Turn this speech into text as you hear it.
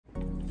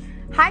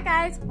Hi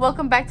guys,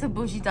 welcome back to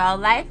Bougie Doll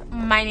Life.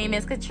 My name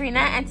is Katrina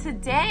and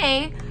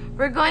today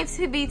we're going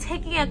to be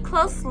taking a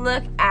close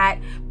look at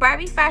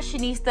Barbie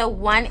Fashionista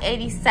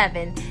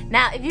 187.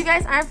 Now, if you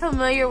guys aren't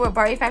familiar with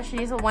Barbie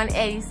Fashionista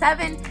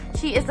 187,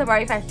 she is the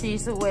Barbie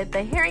Fashionista with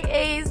the hearing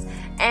aids,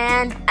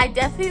 and I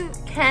definitely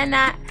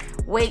cannot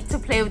wait to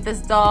play with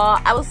this doll.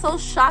 I was so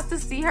shocked to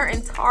see her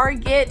in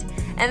Target,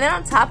 and then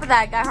on top of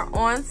that, I got her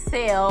on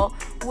sale,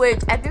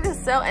 which I think the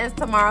sale ends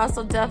tomorrow,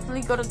 so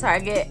definitely go to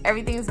Target.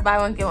 Everything's buy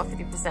one get one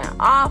 50%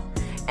 off,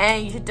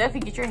 and you should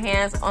definitely get your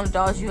hands on the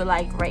dolls you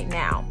like right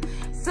now.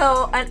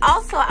 So, and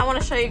also I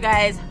want to show you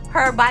guys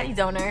her body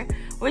donor,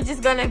 which is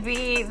going to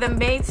be the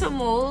Made to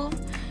Move.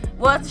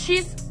 Well,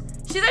 she's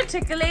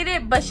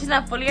articulated, but she's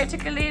not fully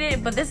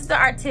articulated, but this is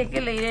the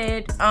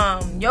articulated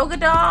yoga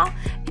doll.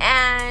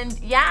 And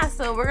yeah,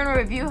 so we're gonna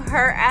review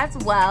her as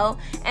well,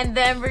 and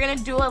then we're gonna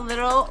do a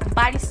little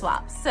body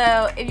swap.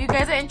 So if you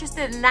guys are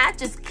interested in that,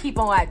 just keep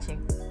on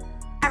watching.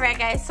 Alright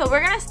guys, so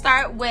we're gonna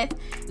start with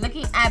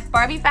looking at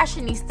Barbie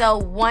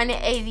Fashionista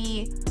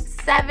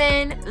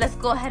 187. Let's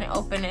go ahead and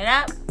open it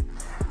up.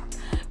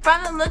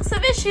 From the looks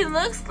of it, she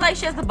looks like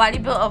she has the body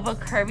build of a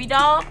curvy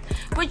doll,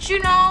 which, you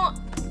know,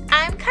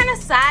 I'm kind of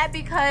sad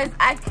because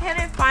I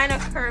couldn't find a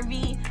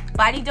curvy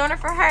body donor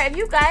for her. If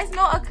you guys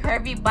know a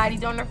curvy body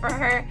donor for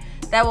her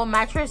that will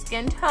match her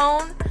skin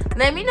tone,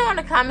 let me know in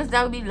the comments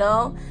down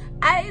below.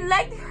 I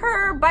like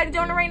her body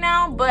donor right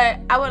now, but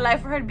I would like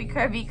for her to be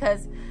curvy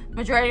because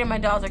majority of my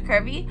dolls are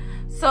curvy.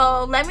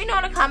 So let me know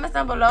in the comments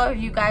down below if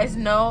you guys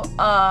know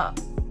a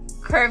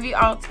curvy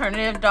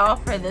alternative doll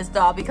for this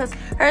doll, because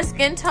her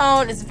skin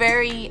tone is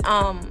very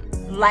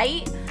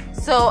light.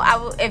 So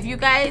if you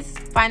guys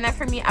find that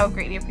for me, I would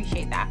greatly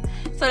appreciate that.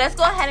 So let's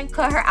go ahead and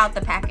cut her out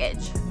the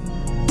package.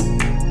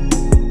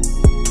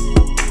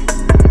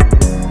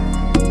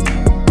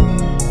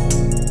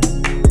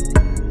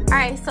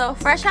 Alright, so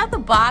fresh out the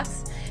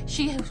box,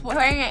 she's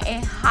wearing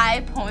a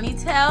high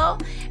ponytail,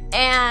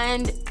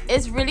 and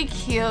it's really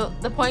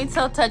cute. The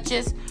ponytail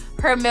touches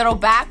her middle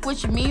back,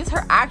 which means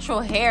her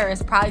actual hair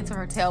is probably to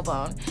her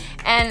tailbone,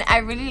 and I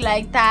really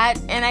like that.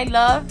 And I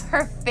love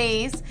her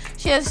face.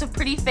 She has a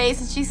pretty face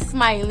and she's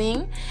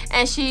smiling,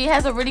 and she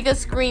has a really good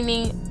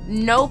screening,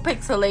 no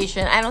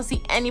pixelation. I don't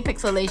see any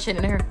pixelation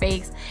in her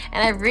face,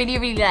 and I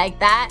really like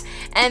that.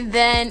 And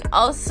then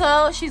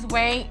also she's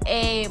wearing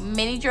a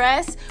mini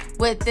dress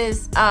with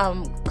this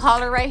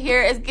collar right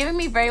here. It's giving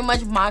me very much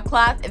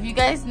ModCloth. If you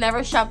guys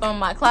never shopped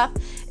on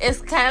ModCloth,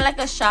 it's kind of like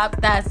a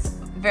shop that's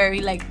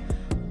very like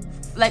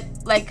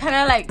kind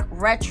of like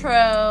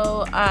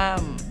retro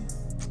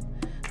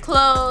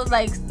clothes,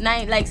 like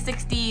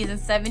 60s and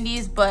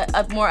 70s,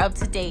 but more up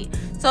to date.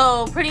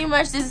 So pretty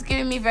much this is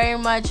giving me very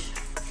much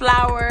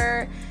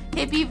flower,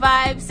 hippie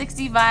vibes,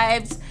 60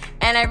 vibes,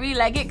 and I really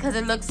like it because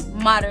it looks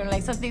modern,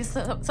 like something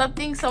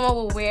someone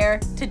will wear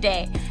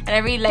today, and I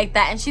really like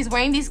that. And she's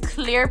wearing these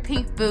clear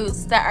pink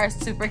boots that are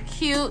super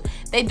cute.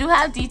 They do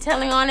have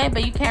detailing on it,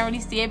 but you can't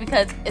really see it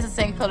because it's the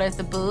same color as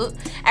the boot.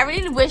 I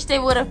really wish they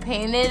would have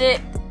painted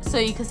it so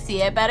you could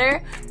see it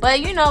better, but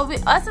you know,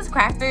 us as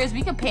crafters,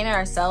 we can paint it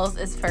ourselves.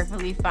 It's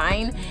perfectly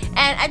fine.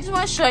 And I just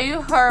want to show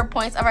you her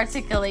points of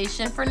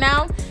articulation for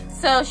now.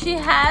 So she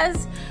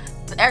has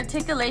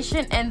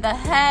articulation in the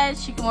head.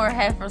 She can move her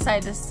head from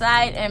side to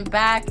side and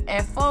back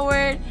and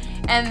forward,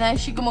 and then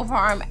she can move her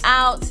arm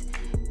out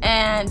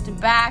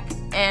and back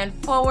and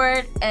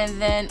forward,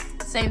 and then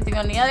same thing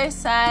on the other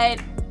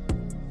side,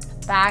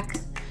 back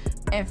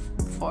and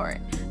forward.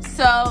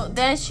 So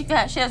then she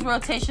has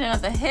rotation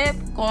of the hip,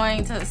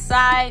 going to the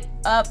side,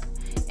 up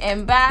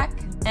and back,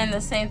 and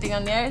the same thing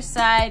on the other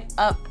side,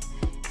 up,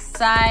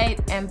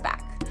 side and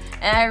back.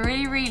 And I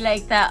really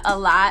like that a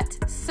lot.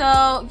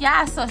 So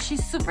yeah, so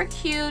she's super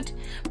cute,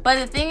 but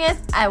the thing is,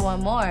 I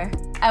want more.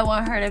 I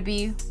want her to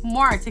be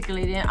more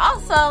articulated. And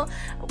also,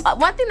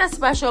 one thing that's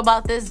special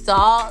about this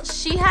doll,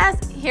 she has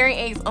hearing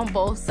aids on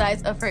both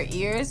sides of her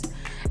ears,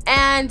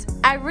 and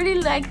I really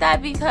like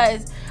that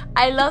because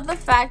I love the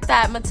fact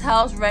that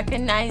Mattel's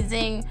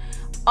recognizing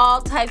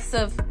all types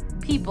of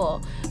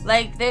people.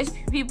 Like, there's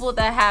people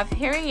that have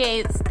hearing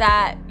aids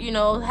that, you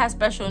know, have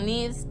special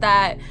needs,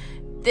 that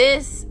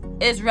this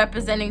is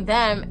representing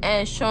them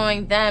and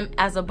showing them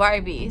as a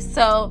Barbie.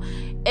 So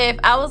if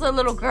I was a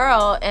little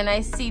girl and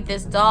I see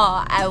this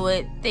doll, I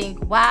would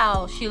think,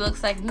 wow, she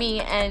looks like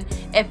me, and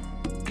if,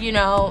 you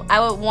know,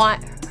 I would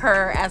want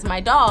her as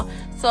my doll.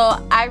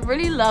 So I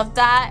really love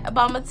that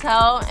about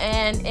Mattel,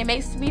 and it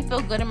makes me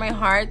feel good in my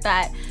heart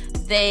that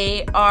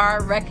they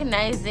are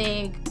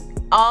recognizing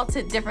all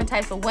different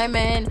types of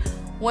women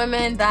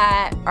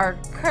that are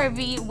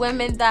curvy,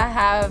 women that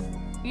have,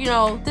 you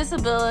know,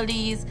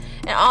 disabilities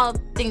and all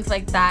things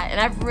like that. And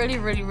I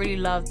really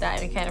love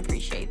that and can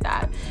appreciate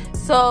that.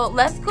 So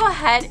let's go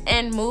ahead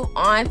and move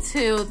on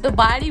to the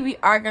body we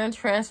are going to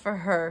transfer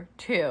her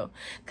to,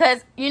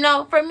 because, you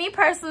know, for me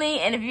personally,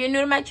 and if you're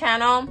new to my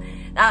channel,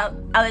 I'll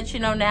let you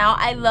know now,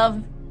 I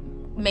love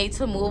made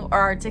to move or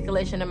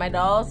articulation in my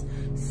dolls.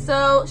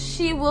 So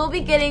she will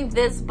be getting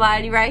this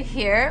body right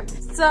here.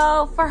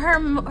 So for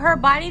her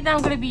body that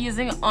I'm going to be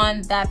using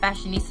on that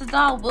fashionista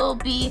doll will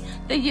be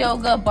the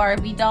yoga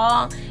Barbie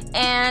doll.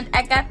 And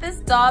I got this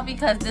doll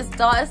because this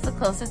doll is the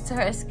closest to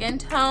her skin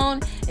tone.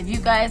 If you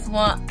guys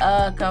want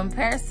a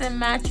comparison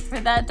match for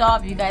that doll,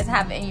 if you guys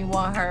have it and you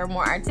want her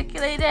more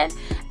articulated,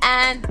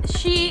 and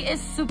she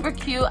is super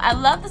cute. I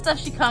love the stuff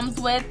she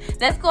comes with.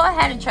 Let's go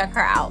ahead and check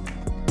her out.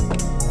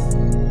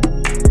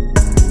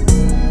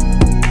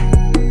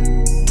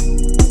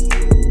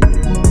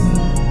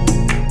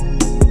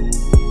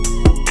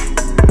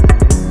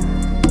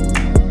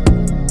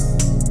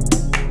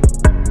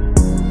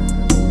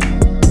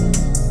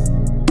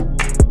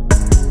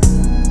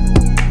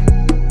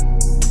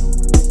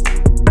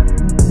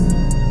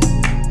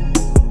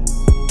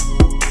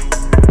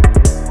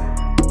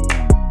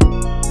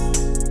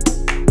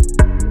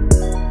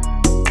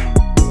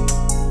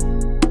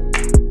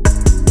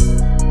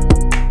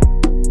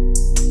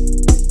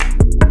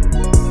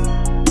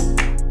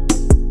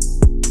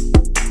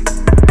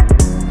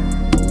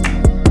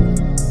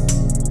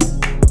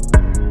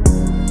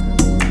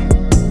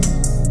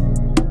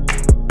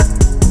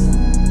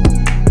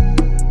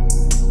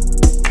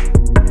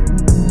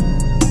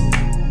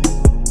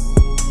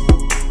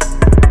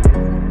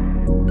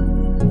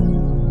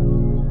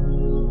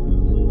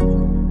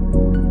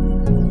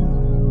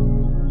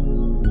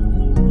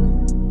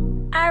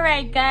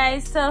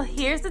 Guys, so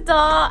here's the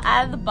doll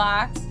out of the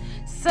box.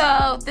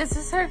 So this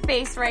is her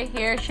face right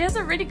here. She has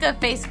a really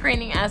good face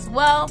screening as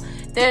well.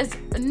 There's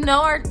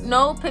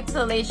no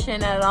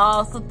pixelation at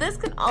all, so this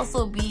can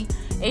also be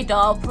a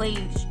doll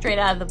played straight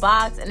out of the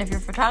box. And if you're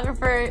a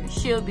photographer,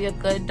 she'll be a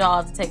good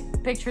doll to take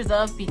pictures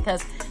of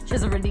because she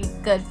has a really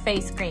good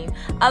face screen.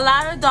 A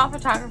lot of doll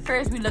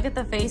photographers, we look at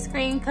the face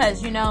screen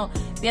because, you know,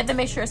 we have to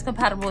make sure it's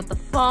compatible with the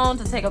phone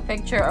to take a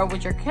picture or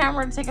with your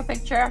camera to take a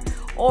picture,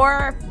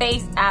 or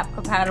face app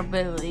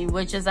compatibility,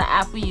 which is an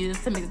app we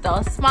use to make the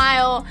doll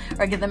smile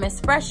or give them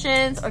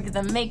expressions or give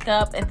them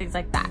makeup and things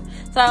like that.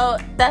 So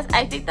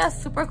I think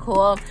that's super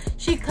cool.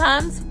 She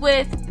comes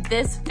with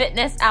this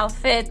fitness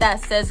outfit that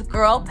says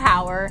Girl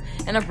Power,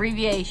 an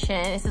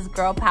abbreviation. It says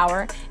Girl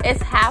Power.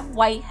 It's half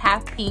white,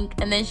 half pink,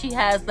 and then she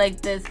has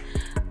like this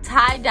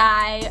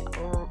tie-dye,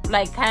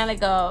 like kind of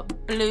like a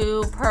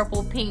blue,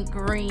 purple, pink,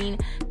 green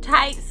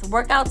tights,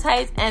 workout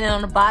tights, and then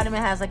on the bottom it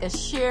has like a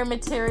sheer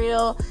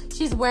material.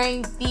 She's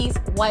wearing these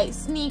white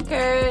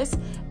sneakers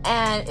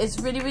and it's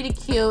really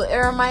cute. It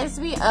reminds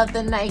me of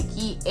the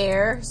Nike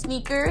Air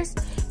sneakers,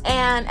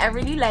 and I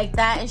really like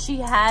that. And she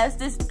has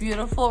this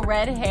beautiful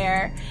red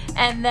hair,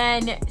 and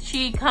then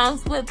she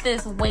comes with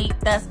this weight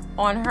that's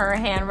on her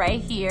hand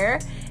right here,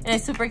 and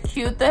it's super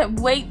cute. The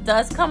weight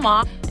does come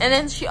off, and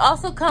then she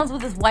also comes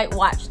with this white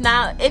watch.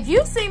 Now if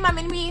you've seen my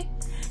mini-me,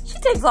 she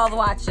takes all the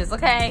watches,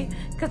 okay?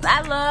 Because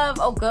I love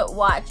a good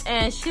watch,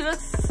 and she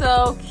looks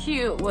so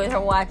cute with her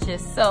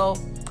watches. So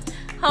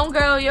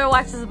homegirl, your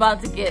watch is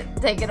about to get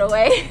taken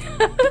away.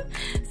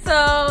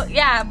 So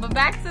yeah, but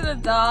back to the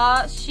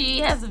doll. She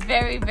has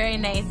very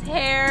nice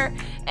hair,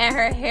 and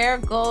her hair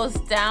goes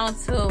down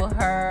to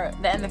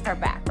the end of her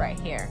back right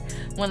here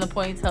when the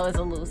ponytail is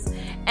loose.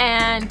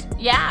 And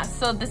yeah,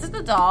 so this is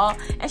the doll,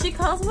 and she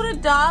comes with a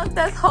dog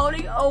that's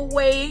holding a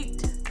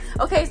weight.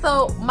 Okay,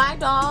 so my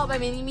doll, my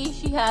mini-me,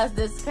 she has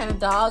this kind of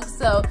dog,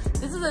 so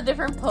this is a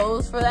different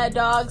pose for that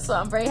dog. So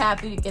I'm very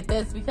happy to get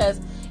this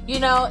because, you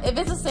know, if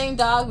it's the same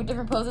dog with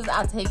different poses,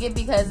 I'll take it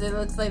because it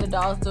looks like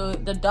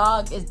the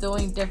dog is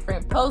doing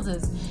different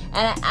poses,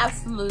 and I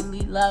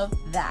absolutely love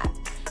that.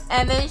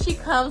 And then she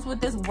comes with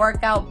this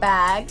workout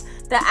bag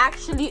that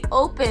actually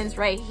opens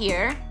right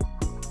here,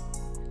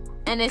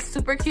 and it's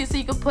super cute. So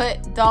you can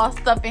put doll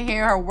stuff in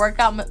here, her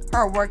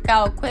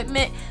workout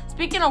equipment.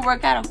 Speaking of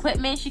workout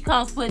equipment, she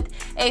comes with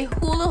a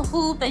hula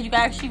hoop that you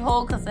can actually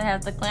hold because it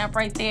has the clamp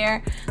right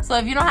there. So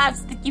if you don't have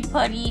sticky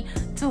putty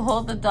to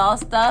hold the doll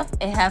stuff,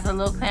 it has a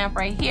little clamp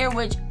right here,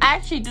 which I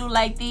actually do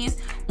like these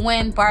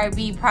when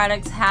Barbie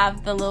products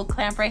have the little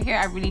clamp right here.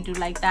 I really do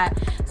like that.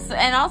 So,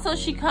 and also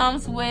she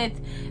comes with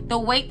the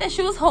weight that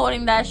she was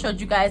holding that I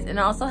showed you guys, and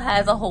also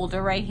has a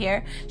holder right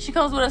here. She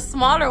comes with a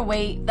smaller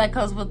weight that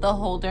comes with the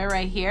holder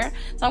right here.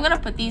 So I'm gonna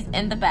put these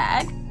in the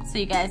bag so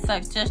you guys, so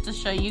just to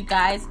show you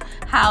guys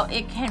how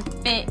it can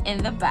fit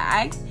in the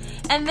bag.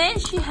 And then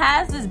she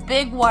has this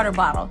big water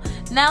bottle.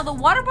 Now the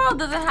water bottle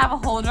doesn't have a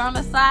holder on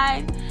the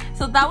side,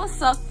 so that would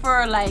suck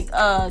for like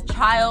a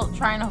child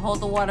trying to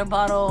hold the water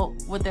bottle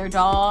with their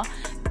doll.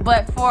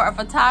 But for a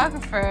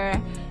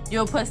photographer,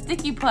 you'll put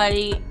sticky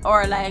putty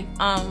or like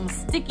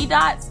sticky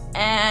dots,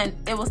 and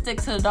it will stick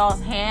to the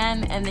doll's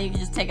hand, and then you can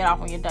just take it off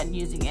when you're done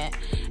using it.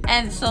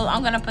 And so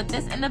I'm gonna put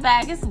this in the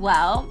bag as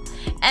well.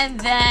 And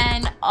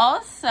then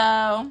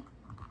also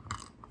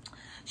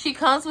she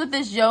comes with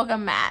this yoga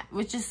mat,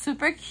 which is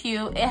super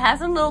cute. It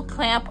has a little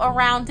clamp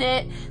around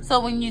it, so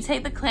when you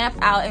take the clamp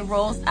out, it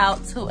rolls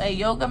out to a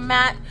yoga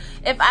mat.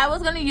 If I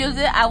was gonna use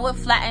it, I would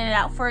flatten it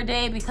out for a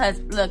day because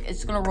look,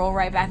 it's gonna roll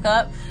right back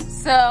up.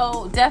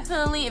 So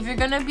definitely, if you're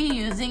gonna be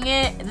using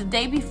it, the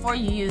day before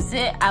you use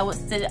it, I would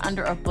sit it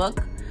under a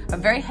book, a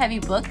very heavy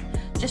book,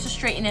 just to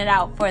straighten it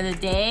out for the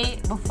day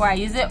before I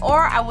use it,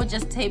 or I would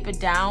just tape it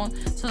down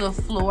to the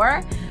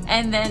floor,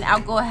 and then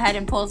I'll go ahead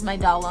and pose my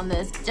doll on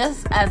this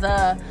just as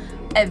a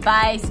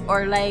advice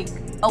or like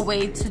a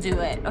way to do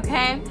it.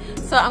 Okay,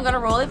 so I'm gonna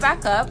roll it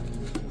back up,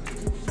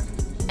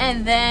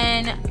 and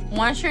then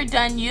once you're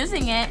done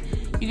using it,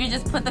 you can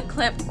just put the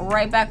clip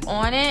right back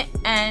on it,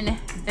 and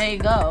there you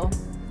go.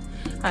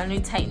 I'm gonna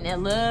tighten it a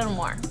little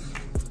more.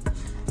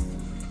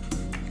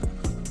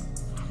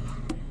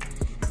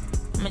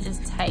 I'm gonna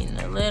just tighten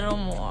a little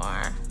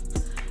more.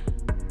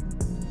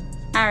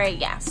 All right,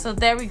 yeah, so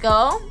there we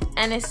go,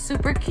 and it's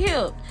super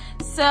cute.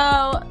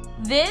 So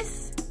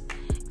this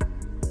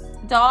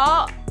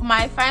doll,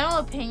 my final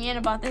opinion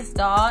about this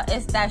doll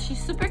is that she's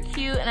super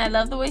cute and I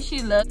love the way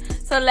she looks.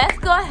 So let's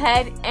go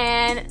ahead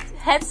and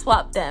head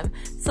swap them.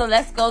 So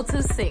let's go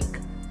to sync.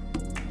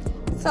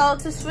 So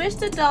to switch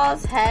the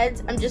dolls'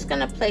 heads, I'm just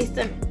gonna place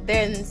them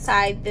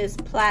inside this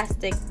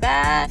plastic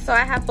bag. So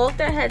I have both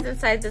their heads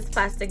inside this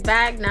plastic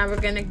bag. Now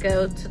we're gonna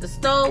go to the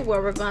stove where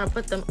we're gonna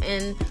put them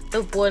in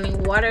the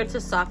boiling water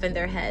to soften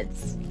their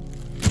heads.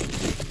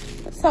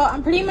 So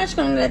I'm pretty much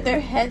gonna let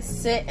their heads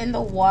sit in the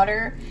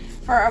water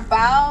for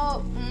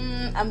about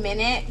a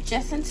minute,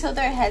 just until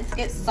their heads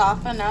get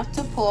soft enough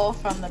to pull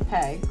from the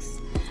pegs.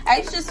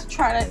 I just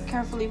try to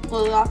carefully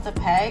pull it off the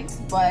pegs,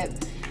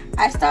 but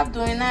I stopped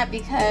doing that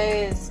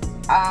because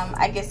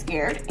I get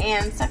scared,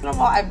 and second of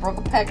all, I broke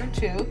a peg or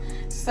two,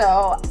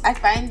 so I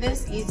find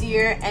this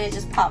easier and it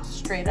just pops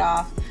straight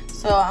off.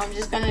 So I'm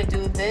just gonna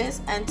do this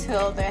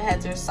until their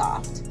heads are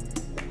soft.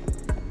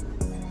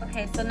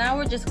 Okay, so now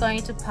we're just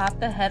going to pop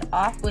the head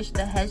off, which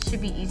the head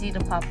should be easy to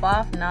pop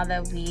off now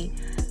that we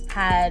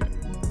had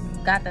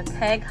got the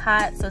peg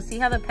hot. So see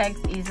how the peg's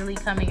easily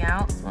coming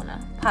out? So I'm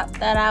gonna pop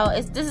that out.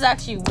 This is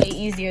actually way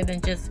easier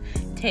than just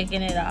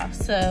taking it off.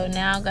 So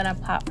now I'm gonna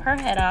pop her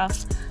head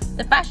off.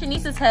 The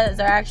fashionista's heads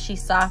are actually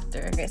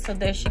softer. Okay, so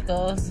there she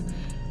goes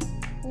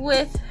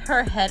with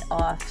her head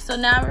off. So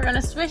now we're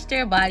gonna switch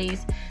their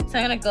bodies. So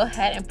I'm gonna go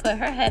ahead and put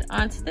her head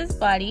onto this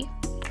body.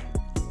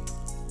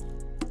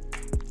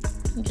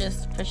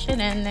 Just push it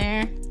in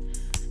there.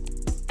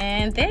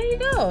 And there you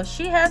go.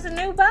 She has a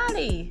new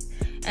body.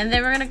 And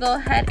then we're gonna go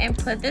ahead and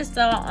put this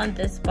doll on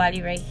this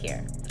body right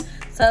here.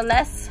 So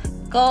let's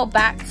go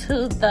back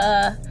to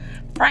the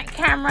front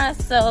camera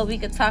so we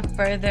could talk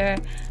further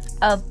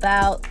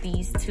about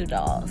these two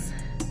dolls.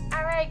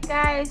 All right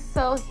guys,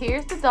 so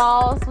here's the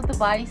dolls with the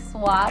body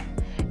swap,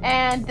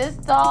 and this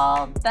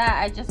doll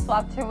that I just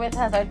swapped her with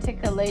has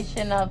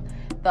articulation of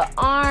the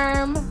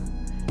arm,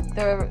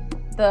 the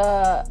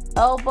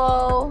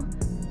elbow,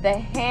 the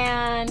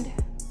hand,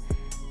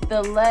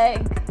 the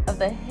leg of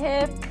the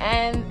hip,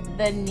 and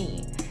the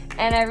knee.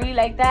 And I really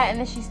like that. And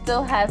then she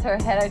still has her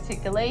head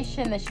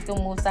articulation that she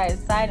can move side to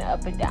side and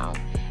up and down.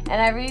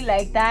 And I really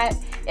like that.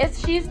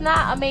 She's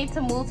not a made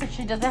to move, so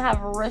she doesn't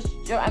have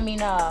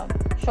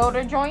a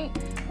shoulder joint,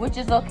 which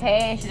is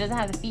okay, and she doesn't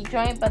have the feet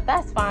joint, but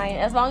that's fine.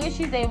 As long as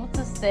she's able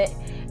to sit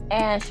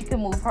and she can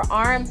move her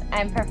arms,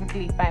 I'm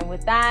perfectly fine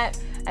with that.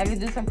 I can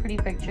do some pretty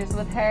pictures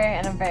with her,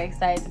 and I'm very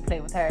excited to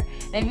play with her.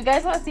 And if you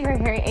guys want to see her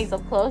hearing aids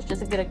up close,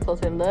 just to get a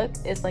closer look,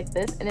 it's like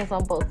this, and it's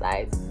on both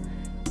sides.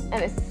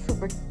 And it's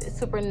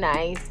super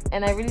nice,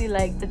 and I really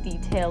like the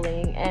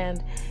detailing.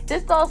 And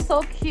this doll's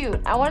so cute.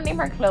 I want to name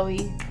her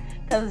Chloe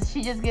because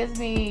she just gives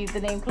me the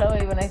name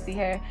Chloe when I see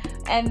her.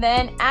 And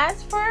then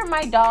as for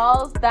my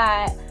dolls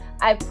that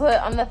I put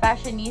on the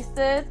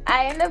fashionistas,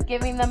 I end up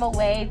giving them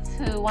away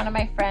to one of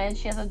my friends.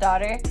 She has a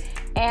daughter,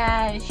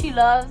 and she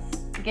loves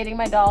getting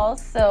my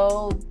dolls,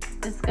 so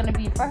this is gonna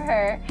be for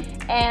her.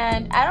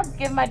 And I don't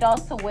give my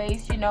dolls to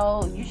waste. You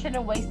know, you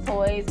shouldn't waste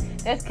toys.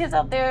 There's kids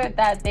out there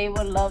that they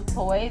would love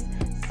toys,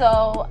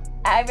 so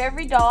I have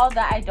every doll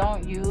that I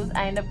don't use,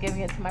 I end up giving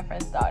it to my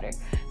friend's daughter.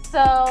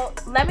 So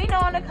let me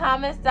know in the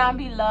comments down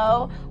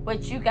below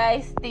what you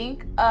guys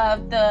think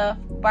of the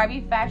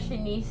Barbie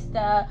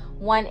Fashionista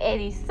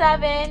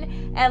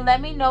 187, and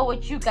let me know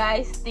what you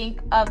guys think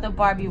of the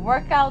Barbie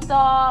workout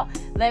doll.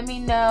 Let me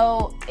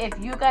know if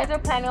you guys are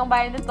planning on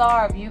buying this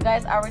doll, or if you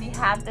guys already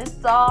have this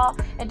doll.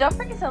 And don't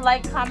forget to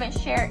like, comment,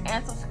 share,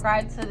 and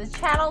subscribe to the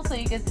channel so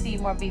you can see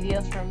more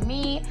videos from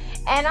me.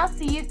 And I'll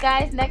see you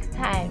guys next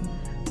time.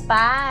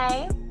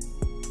 Bye.